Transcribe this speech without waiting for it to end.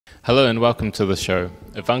Hello and welcome to the show.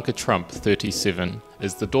 Ivanka Trump, 37,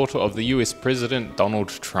 is the daughter of the US President Donald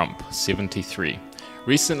Trump, 73.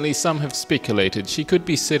 Recently, some have speculated she could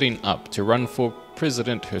be setting up to run for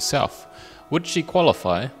president herself. Would she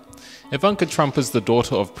qualify? Ivanka Trump is the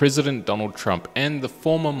daughter of President Donald Trump and the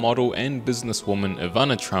former model and businesswoman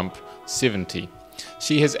Ivanka Trump, 70.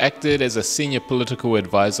 She has acted as a senior political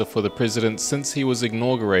advisor for the president since he was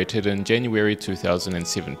inaugurated in January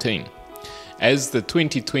 2017. As the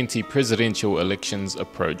 2020 presidential elections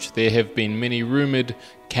approach, there have been many rumored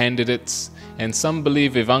candidates, and some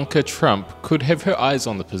believe Ivanka Trump could have her eyes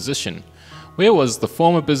on the position. Where was the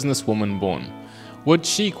former businesswoman born? Would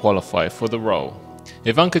she qualify for the role?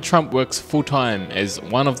 Ivanka Trump works full-time as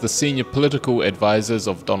one of the senior political advisors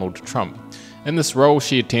of Donald Trump. In this role,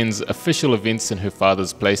 she attends official events in her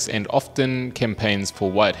father's place and often campaigns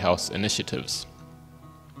for White House initiatives.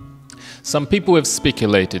 Some people have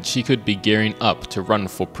speculated she could be gearing up to run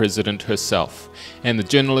for president herself, and the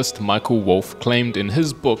journalist Michael Wolff claimed in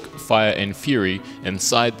his book Fire and Fury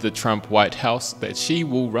Inside the Trump White House that she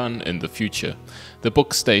will run in the future. The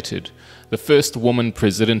book stated, the first woman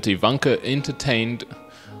president Ivanka entertained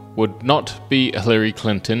would not be Hillary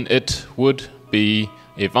Clinton, it would be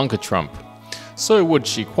Ivanka Trump. So would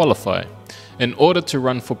she qualify? In order to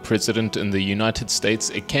run for president in the United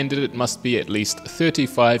States, a candidate must be at least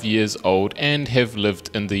 35 years old and have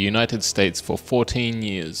lived in the United States for 14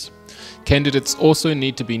 years. Candidates also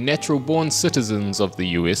need to be natural-born citizens of the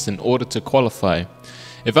US in order to qualify.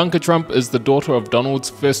 Ivanka Trump is the daughter of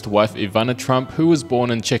Donald's first wife Ivana Trump, who was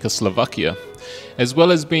born in Czechoslovakia. As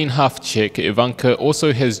well as being half Czech, Ivanka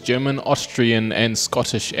also has German, Austrian and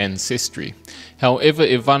Scottish ancestry. However,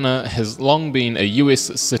 Ivana has long been a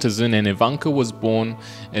US citizen and Ivanka was born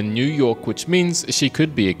in New York, which means she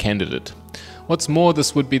could be a candidate. What's more,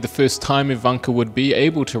 this would be the first time Ivanka would be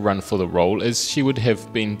able to run for the role, as she would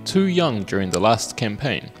have been too young during the last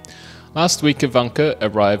campaign. Last week, Ivanka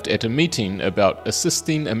arrived at a meeting about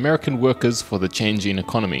assisting American workers for the changing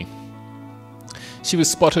economy. She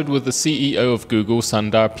was spotted with the CEO of Google,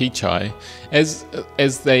 Sundar Pichai,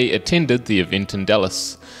 as they attended the event in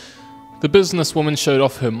Dallas. The businesswoman showed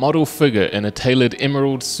off her model figure in a tailored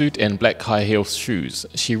emerald suit and black high-heel shoes.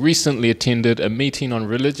 She recently attended a meeting on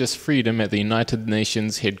religious freedom at the United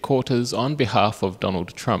Nations headquarters on behalf of Donald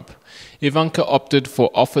Trump. Ivanka opted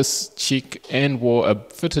for office chic and wore a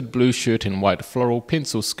fitted blue shirt and white floral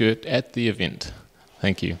pencil skirt at the event.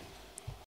 Thank you.